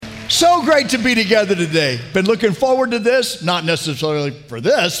So great to be together today. Been looking forward to this, not necessarily for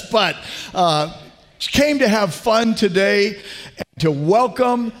this, but came to have fun today, to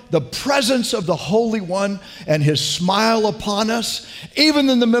welcome the presence of the Holy One and His smile upon us, even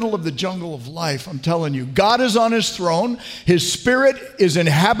in the middle of the jungle of life. I'm telling you, God is on His throne. His Spirit is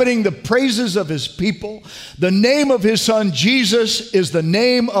inhabiting the praises of His people. The name of His Son, Jesus, is the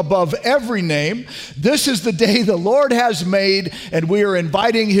name above every name. This is the day the Lord has made, and we are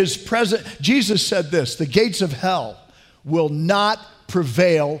inviting His presence. Jesus said this, the gates of hell will not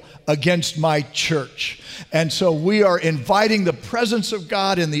prevail against my church. And so we are inviting the presence of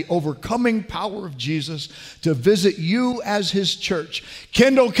God and the overcoming power of Jesus to visit you as His church.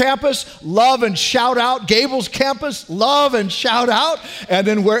 Kendall campus, love and shout out. Gables campus, love and shout out. And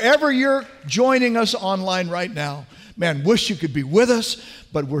then wherever you're joining us online right now, man, wish you could be with us,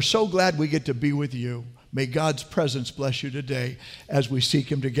 but we're so glad we get to be with you. May God's presence bless you today as we seek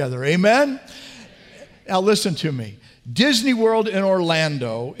Him together. Amen? Now listen to me. Disney World in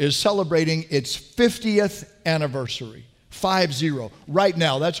Orlando is celebrating its 50th anniversary. 50. Right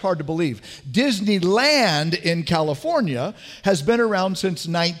now, that's hard to believe. Disneyland in California has been around since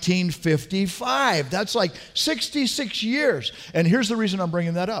 1955. That's like 66 years. And here's the reason I'm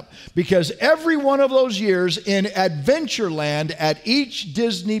bringing that up. Because every one of those years in Adventureland at each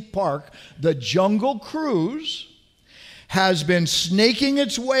Disney park, the Jungle Cruise has been snaking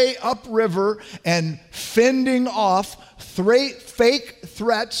its way upriver and fending off fake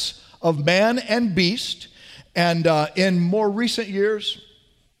threats of man and beast. And in more recent years,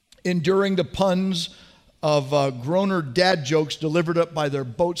 enduring the puns of groaner dad jokes delivered up by their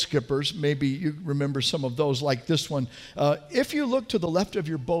boat skippers. Maybe you remember some of those, like this one. If you look to the left of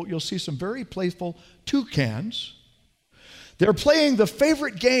your boat, you'll see some very playful toucans. They're playing the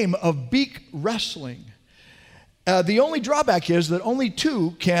favorite game of beak wrestling. The only drawback is that only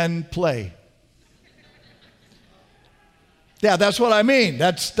two can play. Yeah, that's what I mean.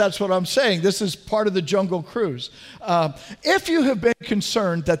 That's what I'm saying. This is part of the Jungle Cruise. If you have been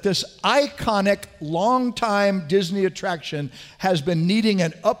concerned that this iconic, long-time Disney attraction has been needing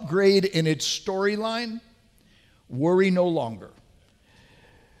an upgrade in its storyline, worry no longer.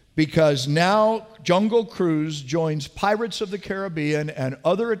 Because now Jungle Cruise joins Pirates of the Caribbean and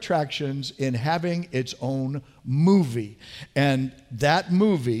other attractions in having its own movie. And that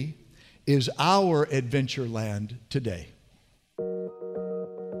movie is our Adventureland today.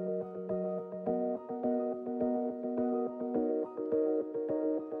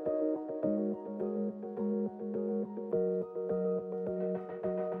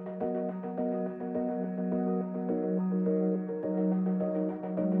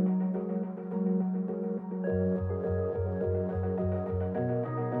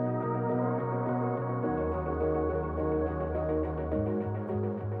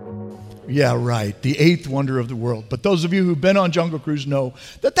 Yeah, right. The eighth wonder of the world. But those of you who've been on Jungle Cruise know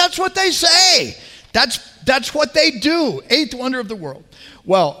that that's what they say. That's what they do. Eighth wonder of the world.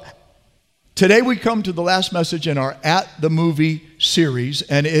 Well, today we come to the last message in our At the Movie series,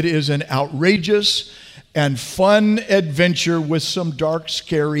 and it is an outrageous and fun adventure with some dark,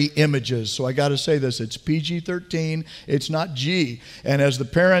 scary images. So I got to say this, it's PG-13, it's not G. And as the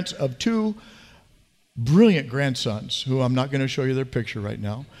parents of two brilliant grandsons, who I'm not going to show you their picture right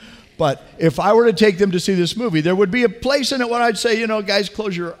now, but if I were to take them to see this movie, there would be a place in it where I'd say, you know, guys,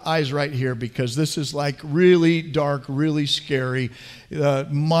 close your eyes right here because this is like really dark, really scary,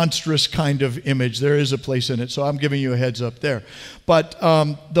 monstrous kind of image. There is a place in it, so I'm giving you a heads up there. But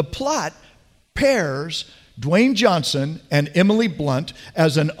the plot pairs Dwayne Johnson and Emily Blunt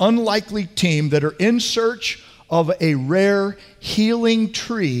as an unlikely team that are in search of a rare healing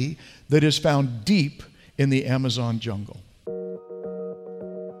tree that is found deep in the Amazon jungle.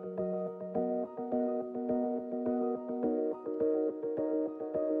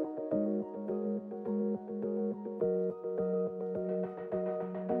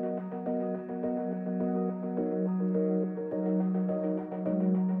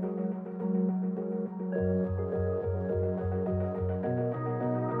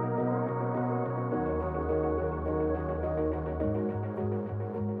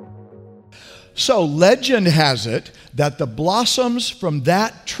 So legend has it that the blossoms from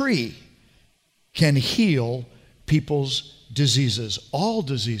that tree can heal people's diseases, all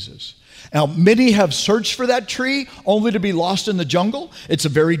diseases. Now, many have searched for that tree only to be lost in the jungle. It's a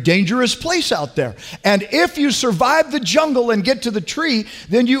very dangerous place out there. And if you survive the jungle and get to the tree,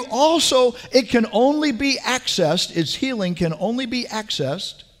 then you also, it can only be accessed, its healing can only be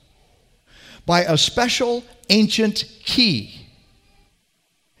accessed by a special ancient key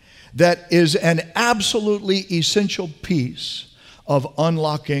that is an absolutely essential piece of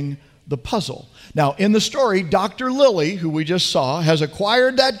unlocking the puzzle. Now, in the story, Dr. Lily, who we just saw, has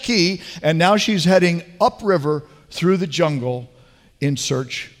acquired that key, and now she's heading upriver through the jungle in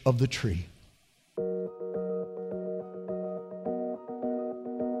search of the tree.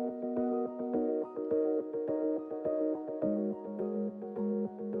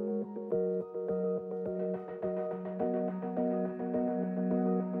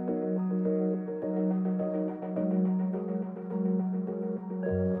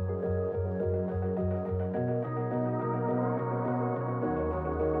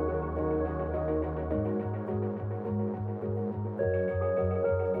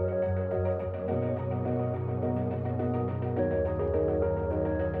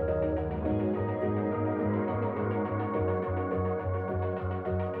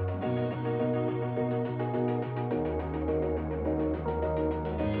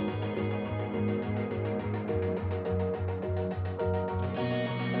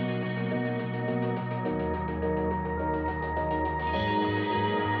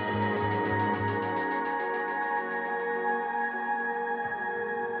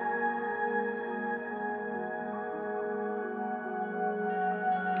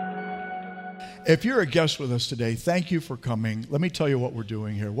 If you're a guest with us today, thank you for coming. Let me tell you what we're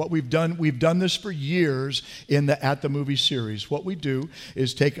doing here. What we've done this for years in the At the Movie series. What we do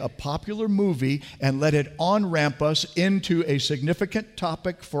is take a popular movie and let it on-ramp us into a significant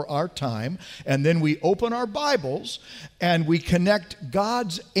topic for our time, and then we open our Bibles and we connect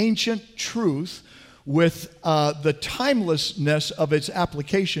God's ancient truth with the timelessness of its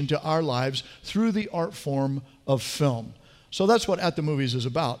application to our lives through the art form of film. So that's what At the Movies is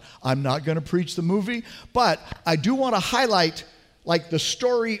about. I'm not going to preach the movie, but I do want to highlight like the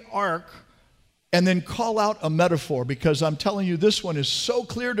story arc and then call out a metaphor, because I'm telling you, this one is so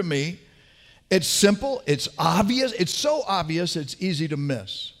clear to me. It's simple, it's obvious, it's so obvious it's easy to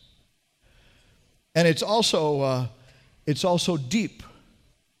miss. And it's also deep,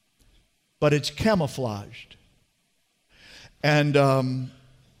 but it's camouflaged. And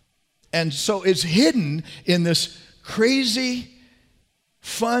so it's hidden in this crazy,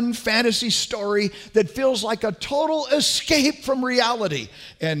 fun fantasy story that feels like a total escape from reality.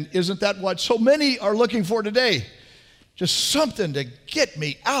 And isn't that what so many are looking for today? Just something to get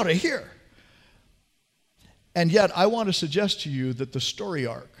me out of here. And yet, I want to suggest to you that the story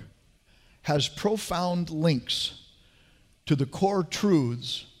arc has profound links to the core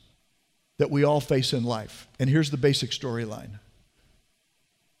truths that we all face in life. And here's the basic storyline.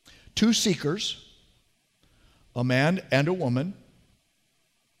 Two seekers, a man and a woman,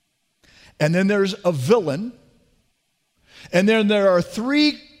 and then there's a villain, and then there are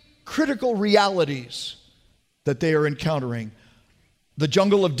three critical realities that they are encountering: the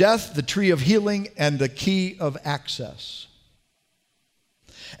jungle of death, the tree of healing, and the key of access.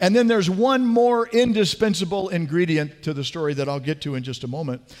 And then there's one more indispensable ingredient to the story that I'll get to in just a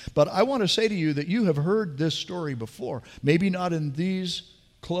moment. But I want to say to you that you have heard this story before, maybe not in these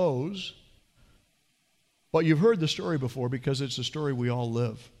clothes, but you've heard the story before because it's a story we all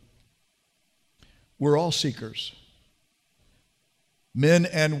live. We're all seekers. Men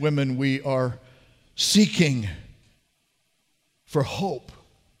and women, we are seeking for hope,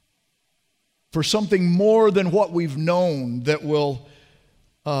 for something more than what we've known that will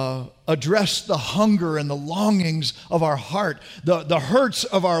address the hunger and the longings of our heart, the hurts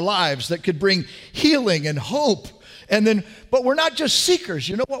of our lives that could bring healing and hope. But we're not just seekers.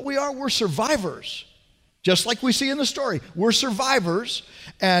 You know what we are? We're survivors. Just like we see in the story, we're survivors,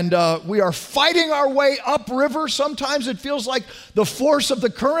 and we are fighting our way upriver. Sometimes it feels like the force of the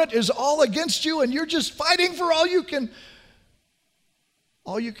current is all against you, and you're just fighting for all you can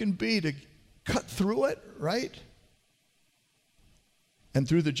be to cut through it, right? And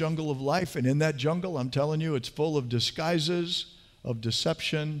through the jungle of life, and in that jungle, I'm telling you, it's full of disguises, of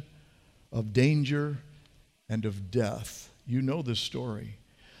deception, of danger, and of death. You know this story.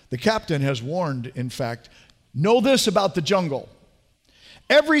 The captain has warned, in fact, know this about the jungle.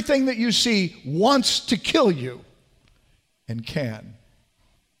 Everything that you see wants to kill you and can.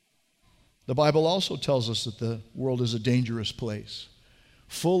 The Bible also tells us that the world is a dangerous place,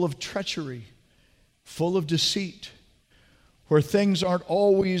 full of treachery, full of deceit, where things aren't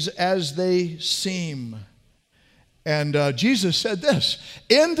always as they seem. And Jesus said this: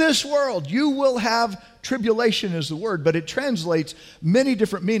 in this world you will have tribulation, is the word, but it translates many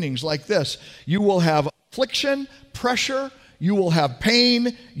different meanings like this. You will have affliction, pressure, you will have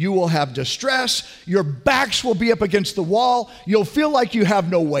pain, you will have distress, your backs will be up against the wall, you'll feel like you have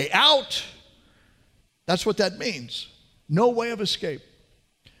no way out. That's what that means. No way of escape.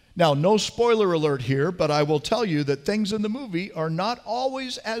 Now, no spoiler alert here, but I will tell you that things in the movie are not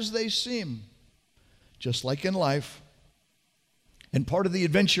always as they seem, just like in life. And part of the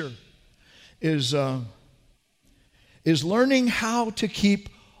adventure is learning how to keep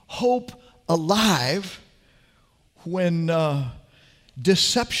hope alive when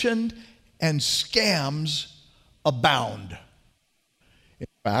deception and scams abound. In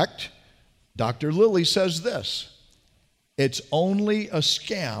fact, Dr. Lilly says this: it's only a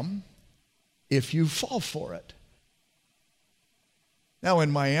scam if you fall for it. Now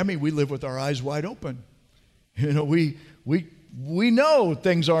in Miami, we live with our eyes wide open. You know, we know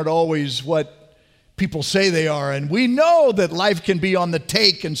things aren't always what people say they are, and we know that life can be on the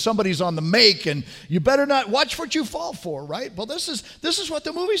take and somebody's on the make, and you better not watch what you fall for, right? Well, this is what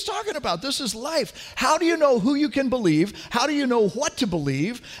the movie's talking about. This is life. How do you know who you can believe? How do you know what to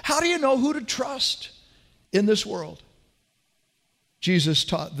believe? How do you know who to trust in this world? Jesus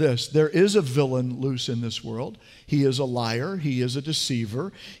taught this: there is a villain loose in this world. He is a liar. He is a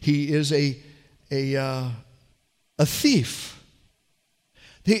deceiver. He is a thief.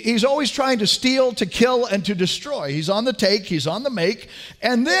 He's always trying to steal, to kill, and to destroy. He's on the take. He's on the make.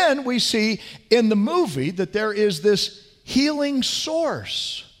 And then we see in the movie that there is this healing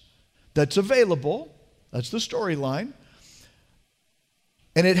source that's available. That's the storyline.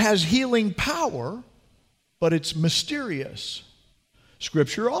 And it has healing power, but it's mysterious.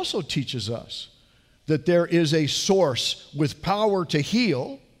 Scripture also teaches us that there is a source with power to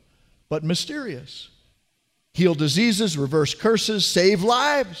heal, but mysterious. Heal diseases, reverse curses, save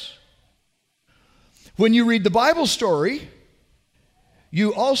lives. When you read the Bible story,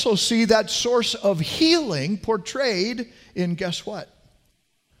 you also see that source of healing portrayed in, guess what?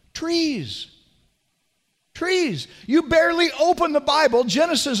 Trees. Trees. You barely open the Bible,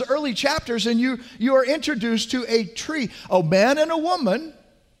 Genesis early chapters, and you are introduced to a tree. A man and a woman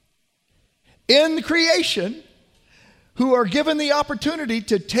in creation who are given the opportunity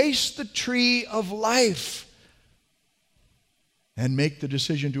to taste the tree of life and make the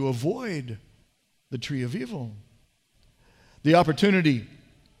decision to avoid the tree of evil. The opportunity.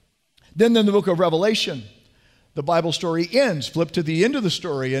 Then in the book of Revelation, the Bible story ends. Flip to the end of the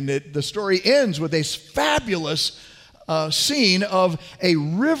story, and the story ends with a fabulous scene of a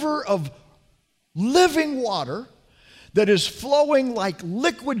river of living water that is flowing like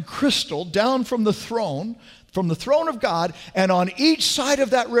liquid crystal down from the throne of God, and on each side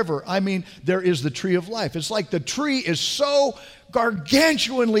of that river, there is the tree of life. It's like the tree is so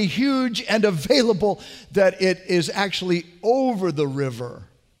gargantuanly huge and available that it is actually over the river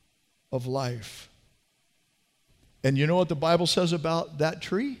of life. And you know what the Bible says about that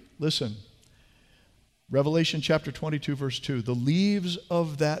tree? Listen, Revelation chapter 22, verse 2, the leaves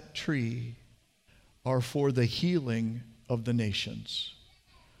of that tree are for the healing of the nations.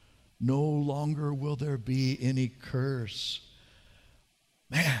 No longer will there be any curse.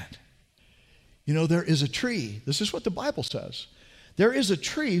 Man, you know, there is a tree. This is what the Bible says. There is a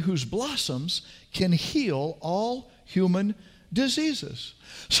tree whose blossoms can heal all human diseases.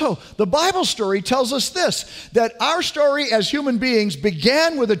 So the Bible story tells us this, that our story as human beings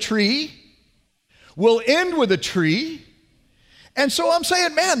began with a tree, will end with a tree. And so I'm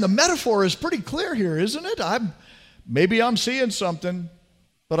saying, man, the metaphor is pretty clear here, isn't it? Maybe I'm seeing something,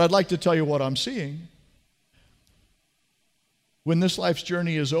 but I'd like to tell you what I'm seeing. When this life's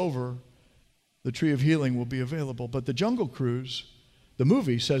journey is over, the tree of healing will be available. But the Jungle Cruise, the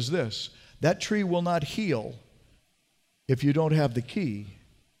movie, says this: that tree will not heal if you don't have the key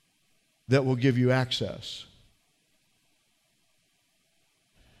that will give you access.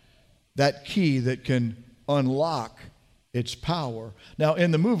 That key that can unlock its power. Now,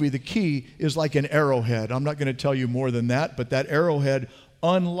 in the movie, the key is like an arrowhead. I'm not going to tell you more than that, but that arrowhead,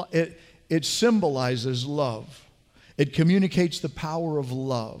 it symbolizes love. It communicates the power of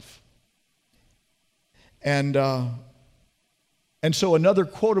love. And so another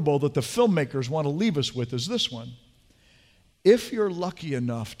quotable that the filmmakers want to leave us with is this one: if you're lucky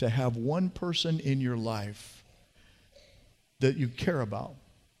enough to have one person in your life that you care about,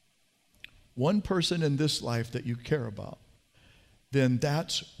 one person in this life that you care about, then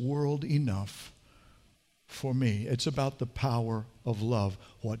that's world enough for me. It's about the power of love.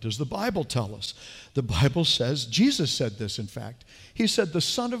 What does the Bible tell us? The Bible says, Jesus said this, in fact. He said, the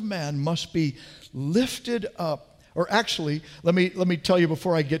Son of Man must be lifted up. Or actually, let me tell you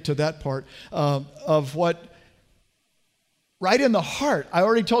before I get to that part of what, right in the heart, I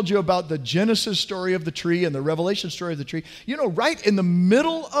already told you about the Genesis story of the tree and the Revelation story of the tree. You know, right in the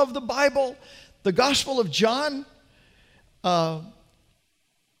middle of the Bible, the Gospel of John, at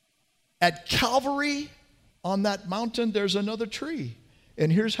Calvary, on that mountain, there's another tree.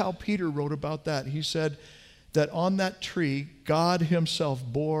 And here's how Peter wrote about that. He said that on that tree, God himself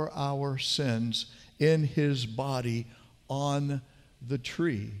bore our sins in his body on the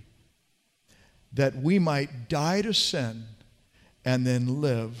tree, that we might die to sin and then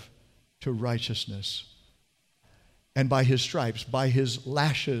live to righteousness. And by his stripes, by his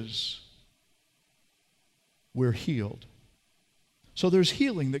lashes, we're healed. So there's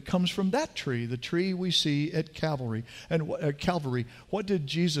healing that comes from that tree, the tree we see at Calvary. And at Calvary, what did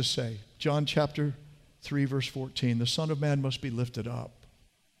Jesus say? John chapter 3, verse 14, the Son of Man must be lifted up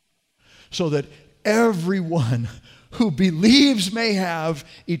so that everyone who believes may have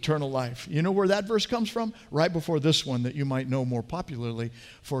eternal life. You know where that verse comes from? Right before this one that you might know more popularly.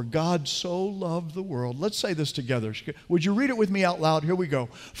 For God so loved the world. Let's say this together. Would you read it with me out loud? Here we go.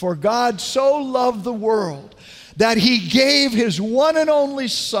 For God so loved the world that he gave his one and only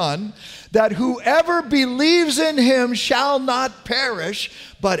Son, that whoever believes in him shall not perish,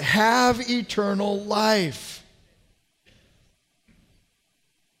 but have eternal life.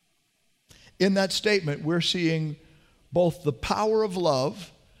 In that statement, we're seeing both the power of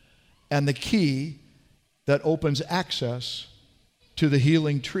love and the key that opens access to the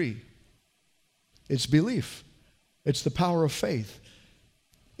healing tree. It's belief. It's the power of faith.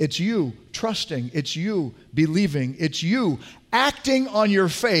 It's you trusting. It's you believing. It's you acting on your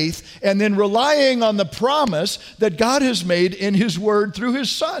faith and then relying on the promise that God has made in his word through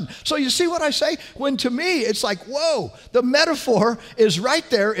his Son. So you see what I say? When to me, it's like, whoa, the metaphor is right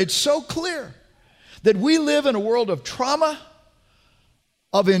there. It's so clear that we live in a world of trauma,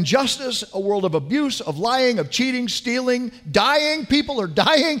 of injustice, a world of abuse, of lying, of cheating, stealing, dying. People are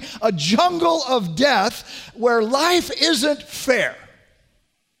dying, a jungle of death where life isn't fair.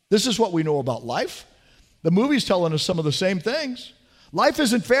 This is what we know about life. The movie's telling us some of the same things. Life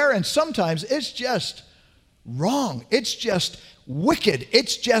isn't fair, and sometimes it's just wrong. It's just wicked.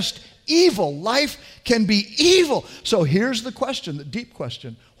 It's just evil. Life can be evil. So here's the question, the deep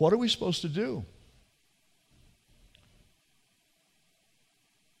question. What are we supposed to do?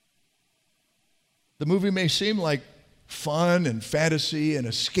 The movie may seem like fun and fantasy and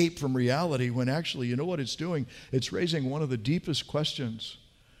escape from reality when actually, you know what it's doing? It's raising one of the deepest questions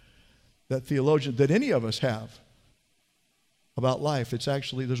that any of us have about life. It's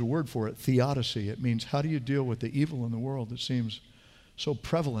actually, there's a word for it, theodicy. It means how do you deal with the evil in the world that seems so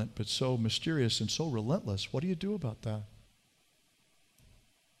prevalent but so mysterious and so relentless? What do you do about that?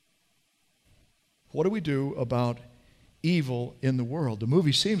 What do we do about evil in the world? The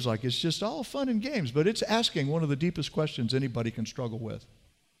movie seems like it's just all fun and games, but it's asking one of the deepest questions anybody can struggle with.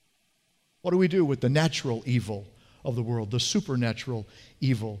 What do we do with the natural evil of the world, the supernatural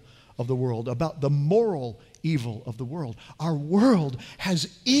evil of the world, about the moral evil of the world? Our world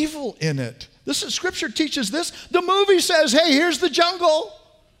has evil in it. This is, Scripture teaches this. The movie says, hey, here's the jungle.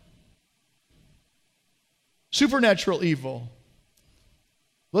 Supernatural evil.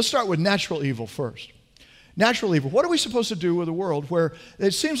 Let's start with natural evil first. Natural evil. What are we supposed to do with a world where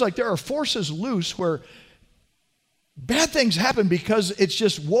it seems like there are forces loose where bad things happen because it's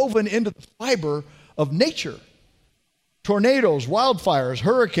just woven into the fiber of nature? Tornadoes, wildfires,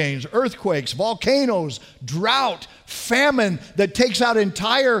 hurricanes, earthquakes, volcanoes, drought, famine that takes out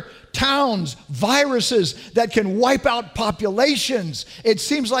entire towns, viruses that can wipe out populations. It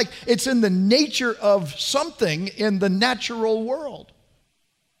seems like it's in the nature of something in the natural world.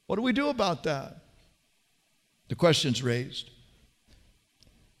 What do we do about that? The question's raised.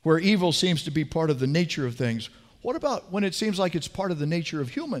 Where evil seems to be part of the nature of things, what about when it seems like it's part of the nature of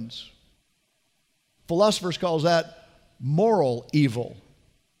humans? Philosophers call that moral evil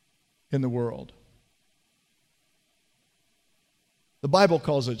in the world. The Bible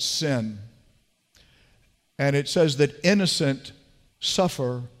calls it sin. And it says that innocent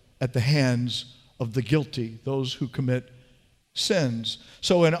suffer at the hands of the guilty, those who commit sins.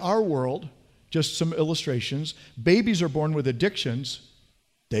 So in our world, just some illustrations, babies are born with addictions.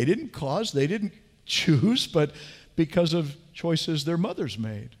 They didn't cause, they didn't choose, but because of choices their mothers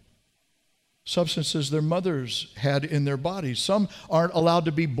made. Substances their mothers had in their bodies. Some aren't allowed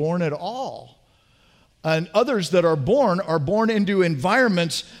to be born at all. And others that are born into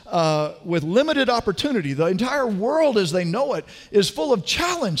environments with limited opportunity. The entire world as they know it is full of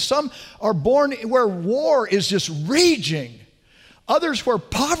challenge. Some are born where war is just raging. Others where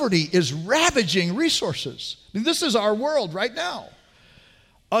poverty is ravaging resources. This is our world right now.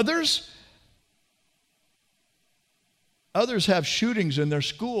 Others have shootings in their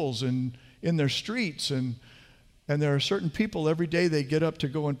schools and in their streets, and there are certain people every day they get up to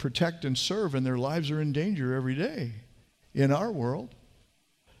go and protect and serve, and their lives are in danger every day in our world.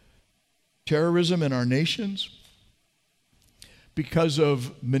 Terrorism in our nations. because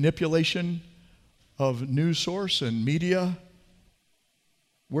of manipulation of news source and media,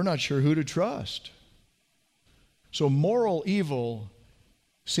 we're not sure who to trust. So moral evil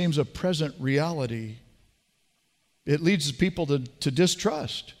seems a present reality. It leads people to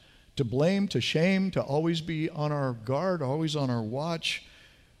distrust, to blame, to shame, to always be on our guard, always on our watch.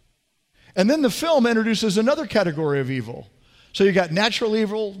 And then the film introduces another category of evil. So you got natural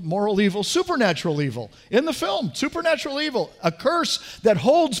evil, moral evil, supernatural evil. In the film, supernatural evil, a curse that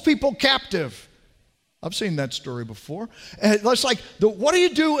holds people captive. I've seen that story before. And it's like, what do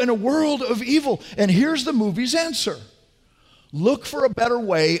you do in a world of evil? And here's the movie's answer. Look for a better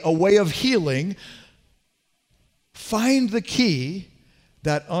way, a way of healing. Find the key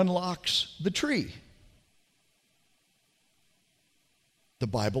that unlocks the tree. The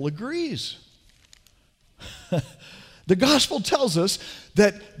Bible agrees. The gospel tells us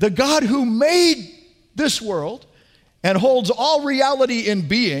that the God who made this world and holds all reality in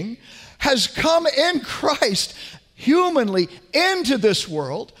being has come in Christ humanly into this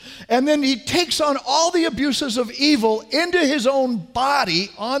world, and then he takes on all the abuses of evil into his own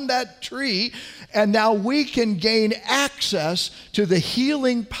body on that tree, and now we can gain access to the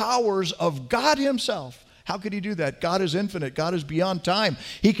healing powers of God himself. How could he do that? God is infinite. God is beyond time.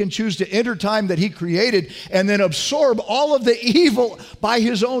 He can choose to enter time that he created and then absorb all of the evil by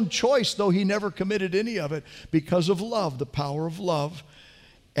his own choice, though he never committed any of it, because of love, the power of love,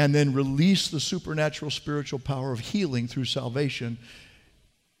 and then release the supernatural spiritual power of healing through salvation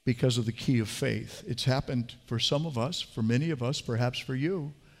because of the key of faith. It's happened for some of us, for many of us, perhaps for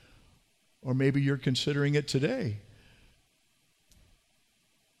you, or maybe you're considering it today.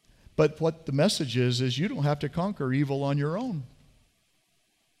 But what the message is you don't have to conquer evil on your own.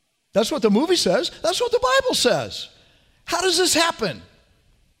 That's what the movie says. That's what the Bible says. How does this happen?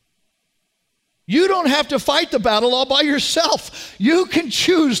 You don't have to fight the battle all by yourself. You can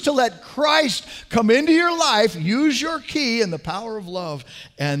choose to let Christ come into your life, use your key and the power of love,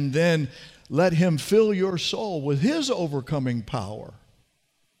 and then let him fill your soul with his overcoming power.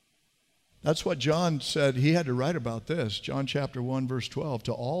 That's what John said. He had to write about this. John chapter 1, verse 12.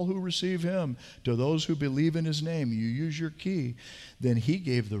 To all who receive him, to those who believe in his name, you use your key. Then he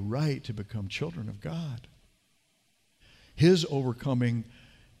gave the right to become children of God. His overcoming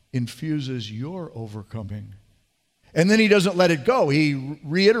infuses your overcoming. And then he doesn't let it go. He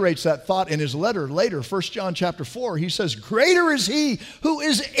reiterates that thought in his letter later. 1 John chapter 4, he says, greater is he who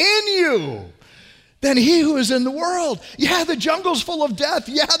is in you than he who is in the world. Yeah, the jungle's full of death.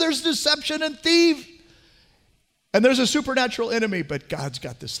 Yeah, there's deception and thief. And there's a supernatural enemy, but God's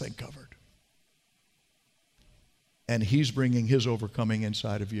got this thing covered. And he's bringing his overcoming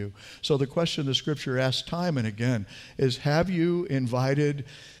inside of you. So the question the scripture asks time and again is, have you invited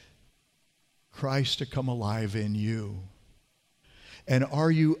Christ to come alive in you? And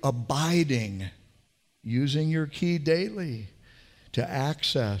are you abiding, using your key daily to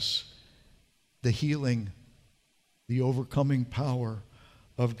access the healing, the overcoming power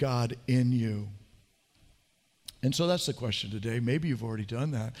of God in you? And so that's the question today. Maybe you've already done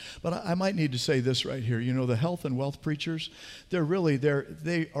that. But I might need to say this right here. You know, the health and wealth preachers, they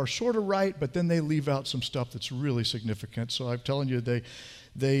are sort of right, but then they leave out some stuff that's really significant. So I'm telling you,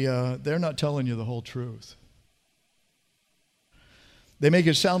 they're not telling you the whole truth. They make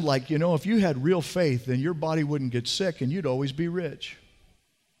it sound like, you know, if you had real faith, then your body wouldn't get sick and you'd always be rich.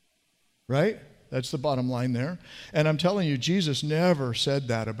 Right? That's the bottom line there. And I'm telling you, Jesus never said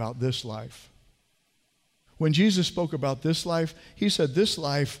that about this life. When Jesus spoke about this life, he said this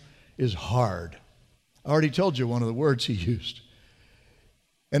life is hard. I already told you one of the words he used.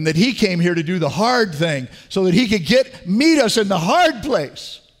 And that he came here to do the hard thing so that he could meet us in the hard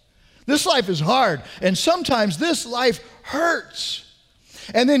place. This life is hard, and sometimes this life hurts.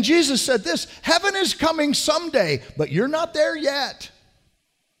 And then Jesus said this, heaven is coming someday, but you're not there yet.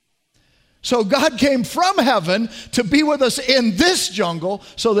 So God came from heaven to be with us in this jungle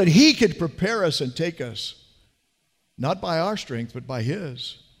so that he could prepare us and take us, not by our strength, but by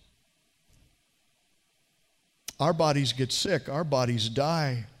his. Our bodies get sick, our bodies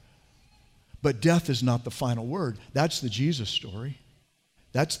die, but death is not the final word. That's the Jesus story.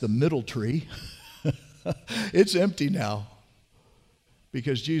 That's the middle tree. It's empty now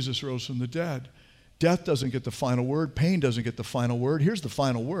because Jesus rose from the dead. Death doesn't get the final word. Pain doesn't get the final word. Here's the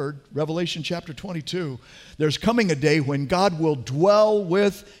final word. Revelation chapter 22. There's coming a day when God will dwell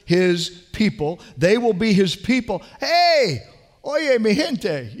with his people. They will be his people. Hey, oye, mi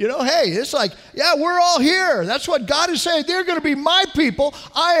gente. You know, hey, it's like, yeah, we're all here. That's what God is saying. They're going to be my people.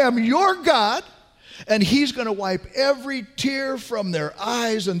 I am your God. And he's going to wipe every tear from their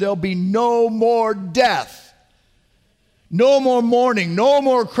eyes, and there'll be no more death. No more mourning, no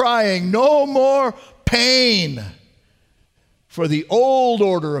more crying, no more pain. For the old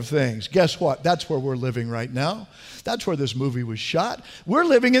order of things. Guess what? That's where we're living right now. That's where this movie was shot. We're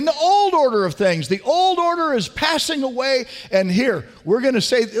living in the old order of things. The old order is passing away. And here, we're going to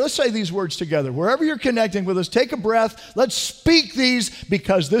say, let's say these words together. Wherever you're connecting with us, take a breath. Let's speak these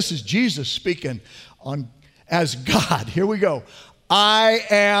because this is Jesus speaking as God. Here we go. I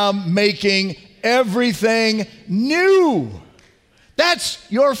am making everything new. That's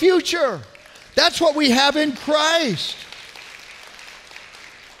your future. That's what we have in Christ.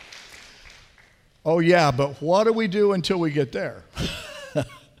 Oh, yeah, but what do we do until we get there?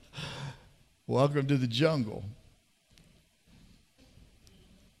 Welcome to the jungle.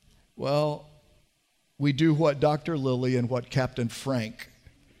 Well, we do what Dr. Lily and what Captain Frank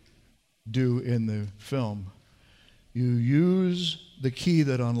do in the film. You use the key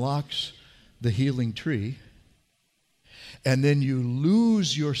that unlocks the healing tree, and then you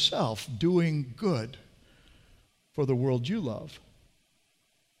lose yourself doing good for the world you love.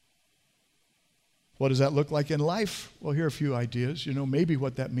 What does that look like in life? Well, here are a few ideas. Maybe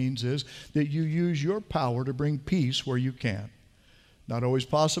what that means is that you use your power to bring peace where you can. Not always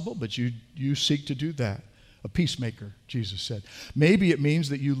possible, but you seek to do that. A peacemaker, Jesus said. Maybe it means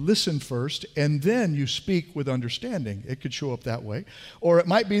that you listen first and then you speak with understanding. It could show up that way. Or it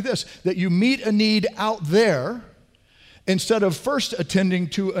might be this, that you meet a need out there instead of first attending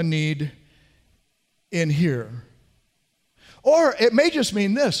to a need in here. Or it may just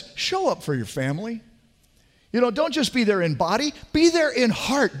mean this, show up for your family. Don't just be there in body, be there in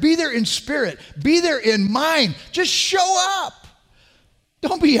heart, be there in spirit, be there in mind. Just show up.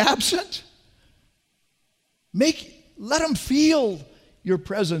 Don't be absent. Let them feel your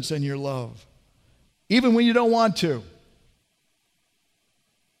presence and your love, even when you don't want to.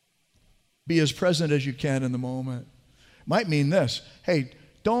 Be as present as you can in the moment. Might mean this, hey,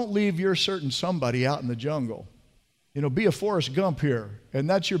 don't leave your certain somebody out in the jungle. Be a Forrest Gump here, and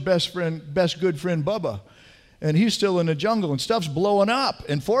that's your best good friend Bubba. And he's still in the jungle, and stuff's blowing up.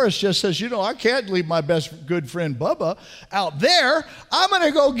 And Forrest just says, I can't leave my best good friend Bubba out there. I'm going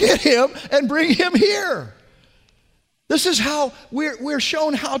to go get him and bring him here. This is how we're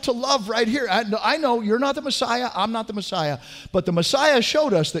shown how to love right here. I know you're not the Messiah, I'm not the Messiah, but the Messiah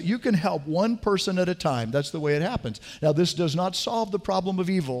showed us that you can help one person at a time. That's the way it happens. Now, this does not solve the problem of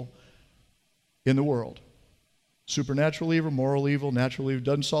evil in the world. Supernatural evil, moral evil, natural evil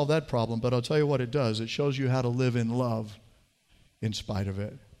doesn't solve that problem, but I'll tell you what it does. It shows you how to live in love in spite of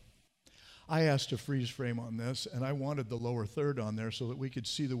it. I asked a freeze frame on this, and I wanted the lower third on there so that we could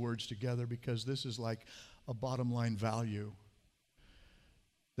see the words together, because this is like a bottom line value.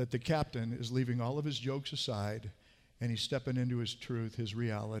 That the captain is leaving all of his jokes aside, and he's stepping into his truth, his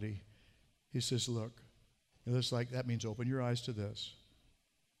reality. He says, look, that means open your eyes to this.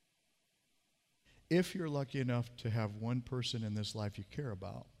 If you're lucky enough to have one person in this life you care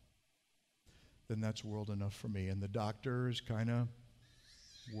about, then that's world enough for me. And the doctor is kind of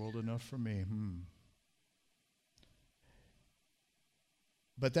world enough for me.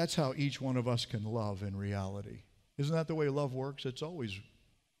 But that's how each one of us can love in reality. Isn't that the way love works? It's always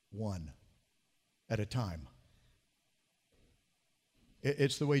one at a time.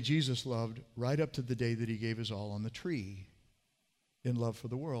 It's the way Jesus loved right up to the day that he gave his all on the tree. In love for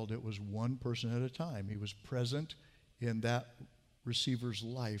the world, it was one person at a time. He was present in that receiver's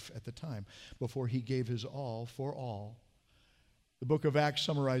life at the time before he gave his all for all. The book of Acts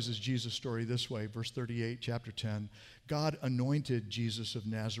summarizes Jesus' story this way, verse 38, chapter 10. God anointed Jesus of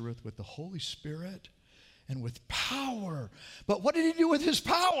Nazareth with the Holy Spirit and with power. But what did he do with his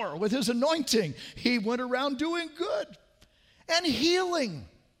power, with his anointing? He went around doing good and healing.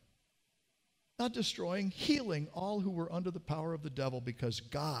 Not destroying, healing all who were under the power of the devil, because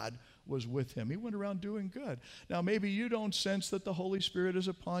God was with him. He went around doing good. Now, maybe you don't sense that the Holy Spirit is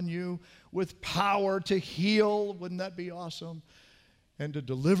upon you with power to heal. Wouldn't that be awesome? And to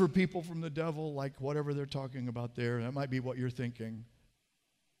deliver people from the devil, like whatever they're talking about there. That might be what you're thinking.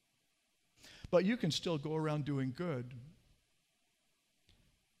 But you can still go around doing good.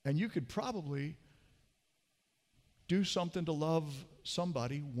 And you could probably do something to love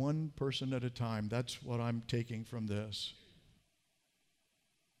somebody, one person at a time. That's what I'm taking from this.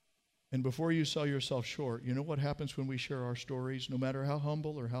 And before you sell yourself short, you know what happens when we share our stories, no matter how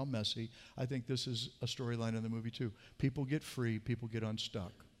humble or how messy? I think this is a storyline in the movie too. People get free, people get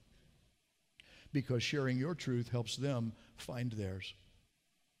unstuck. Because sharing your truth helps them find theirs.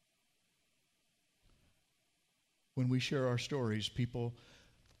 When we share our stories, people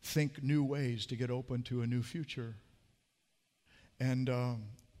think new ways to get open to a new future. And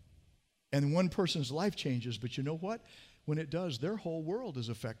one person's life changes, but you know what? when it does, their whole world is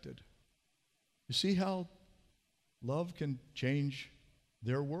affected. You see how love can change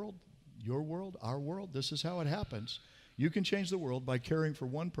their world, your world, our world? This is how it happens. You can change the world by caring for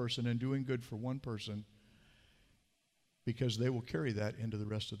one person and doing good for one person, because they will carry that into the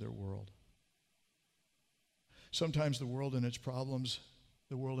rest of their world. Sometimes the world and its problems,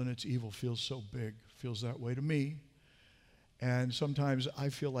 the world and its evil feels so big, feels that way to me. And sometimes I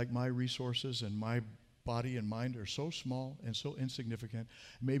feel like my resources and my body and mind are so small and so insignificant.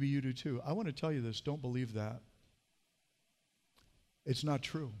 Maybe you do too. I want to tell you this, don't believe that. It's not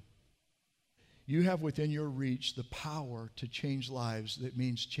true. You have within your reach the power to change lives. That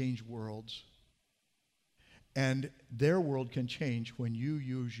means change worlds. And their world can change when you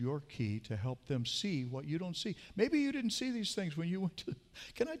use your key to help them see what you don't see. Maybe you didn't see these things when you went to...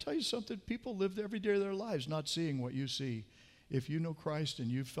 Can I tell you something? People live every day of their lives not seeing what you see. If you know Christ and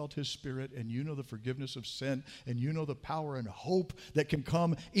you've felt His Spirit and you know the forgiveness of sin and you know the power and hope that can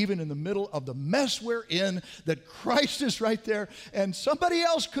come even in the middle of the mess we're in, that Christ is right there, and somebody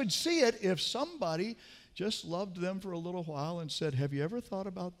else could see it if somebody just loved them for a little while and said, have you ever thought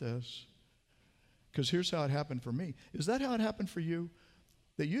about this? Because here's how it happened for me. Is that how it happened for you?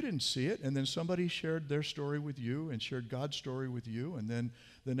 That you didn't see it, and then somebody shared their story with you and shared God's story with you, and then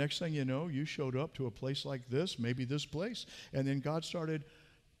the next thing you know, you showed up to a place like this, maybe this place, and then God started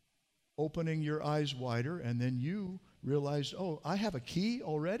opening your eyes wider, and then you realized, oh, I have a key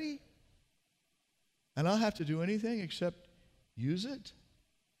already, and I don't have to do anything except use it?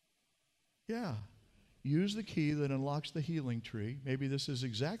 Yeah. Use the key that unlocks the healing tree. Maybe this is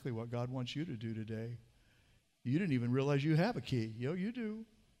exactly what God wants you to do today. You didn't even realize you have a key. You do.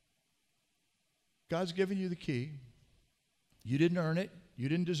 God's given you the key. You didn't earn it. You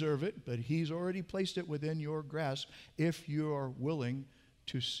didn't deserve it, but He's already placed it within your grasp if you are willing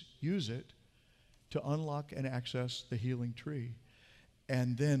to use it to unlock and access the healing tree,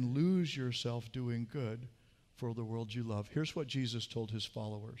 and then lose yourself doing good for the world you love. Here's what Jesus told His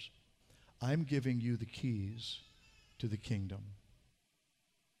followers. I'm giving you the keys to the kingdom.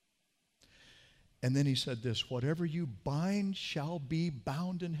 And then He said this, whatever you bind shall be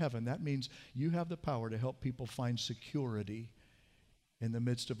bound in heaven. That means you have the power to help people find security in the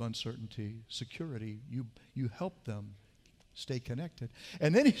midst of uncertainty. Security, you help them stay connected.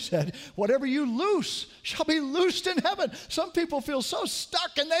 And then He said, whatever you loose shall be loosed in heaven. Some people feel so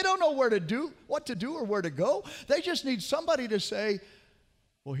stuck and they don't know what to do or where to go. They just need somebody to say,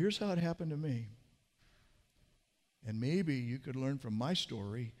 well, here's how it happened to me. And maybe you could learn from my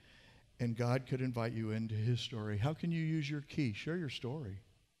story, and God could invite you into His story. How can you use your key? Share your story.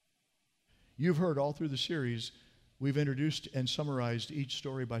 You've heard all through the series, we've introduced and summarized each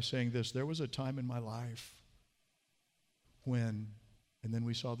story by saying this, there was a time in my life when, and then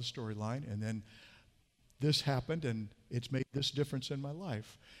we saw the storyline, and then this happened, and it's made this difference in my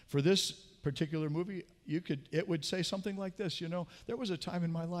life. For this particular movie, it would say something like this, there was a time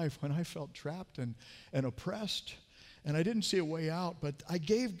in my life when I felt trapped and oppressed, and I didn't see a way out, but I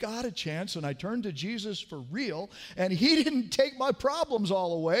gave God a chance, and I turned to Jesus for real, and He didn't take my problems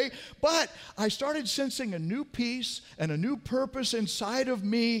all away, but I started sensing a new peace and a new purpose inside of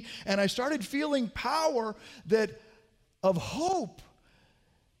me, and I started feeling power of hope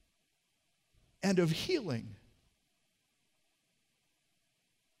and of healing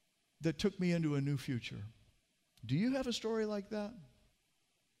that took me into a new future. Do you have a story like that?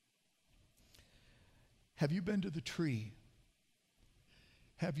 Have you been to the tree?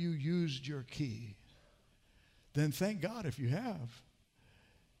 Have you used your key? Then thank God if you have.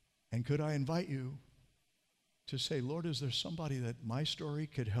 And could I invite you to say, Lord, is there somebody that my story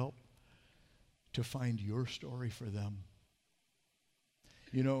could help to find your story for them?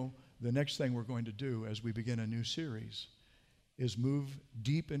 The next thing we're going to do as we begin a new series is move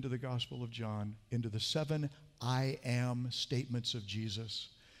deep into the Gospel of John, into the 7 I am statements of Jesus.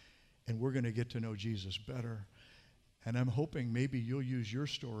 And we're going to get to know Jesus better. And I'm hoping maybe you'll use your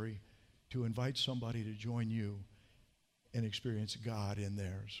story to invite somebody to join you and experience God in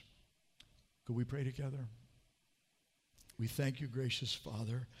theirs. Could we pray together? We thank you, gracious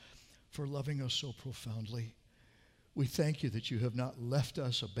Father, for loving us so profoundly. We thank you that you have not left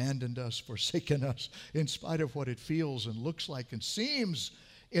us, abandoned us, forsaken us, in spite of what it feels and looks like and seems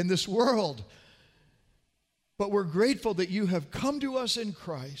in this world. But we're grateful that you have come to us in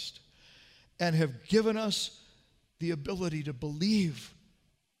Christ and have given us the ability to believe,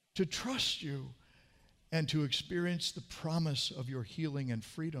 to trust you, and to experience the promise of your healing and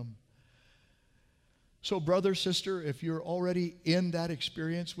freedom. So, brother, sister, if you're already in that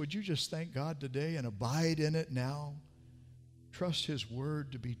experience, would you just thank God today and abide in it now? Trust His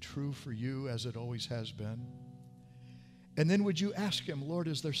word to be true for you as it always has been. And then would you ask him, Lord,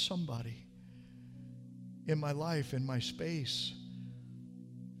 is there somebody in my life, in my space,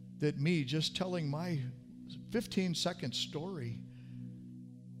 that me just telling my 15-second story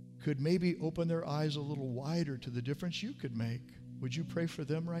could maybe open their eyes a little wider to the difference you could make? Would you pray for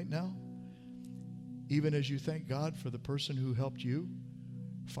them right now? Even as you thank God for the person who helped you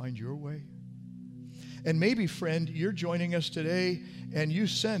find your way. And maybe, friend, you're joining us today and you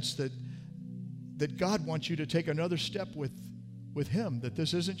sense that God wants you to take another step with him, that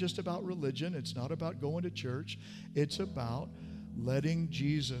this isn't just about religion. It's not about going to church. It's about letting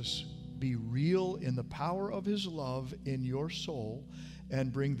Jesus be real in the power of his love in your soul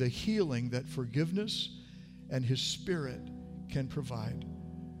and bring the healing that forgiveness and his Spirit can provide.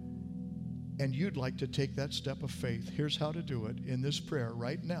 And you'd like to take that step of faith. Here's how to do it in this prayer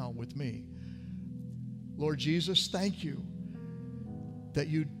right now with me. Lord Jesus, thank you that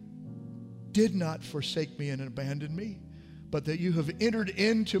you did not forsake me and abandon me, but that you have entered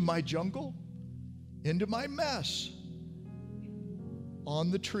into my jungle, into my mess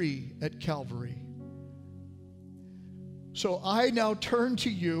on the tree at Calvary. So I now turn to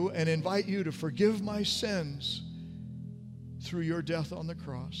you and invite you to forgive my sins through your death on the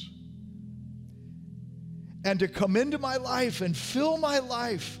cross, and to come into my life and fill my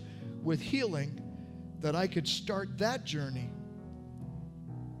life with healing, that I could start that journey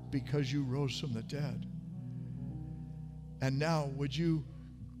because you rose from the dead. And now would you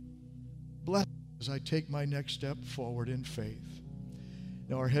bless as I take my next step forward in faith.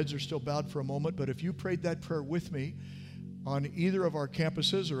 Now our heads are still bowed for a moment, but if you prayed that prayer with me on either of our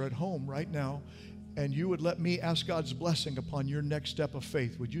campuses or at home right now, and you would let me ask God's blessing upon your next step of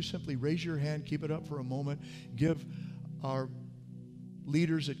faith, would you simply raise your hand, keep it up for a moment, give our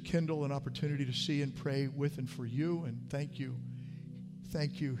leaders at Kindle an opportunity to see and pray with and for you, and thank you.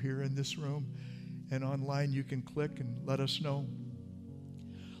 Thank you here in this room. And online you can click and let us know.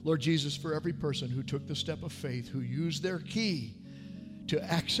 Lord Jesus, for every person who took the step of faith, who used their key to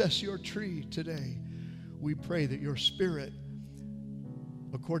access your tree today, we pray that your Spirit,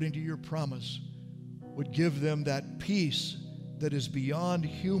 according to your promise, would give them that peace that is beyond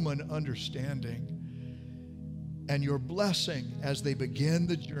human understanding, and your blessing as they begin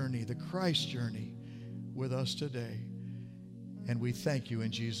the journey, the Christ journey, with us today. And we thank you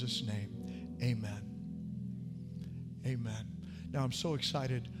in Jesus' name. Amen. Amen. Now I'm so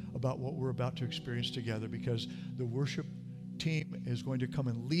excited about what we're about to experience together, because the worship team is going to come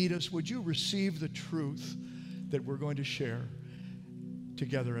and lead us. Would you receive the truth that we're going to share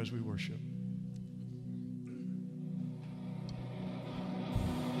together as we worship?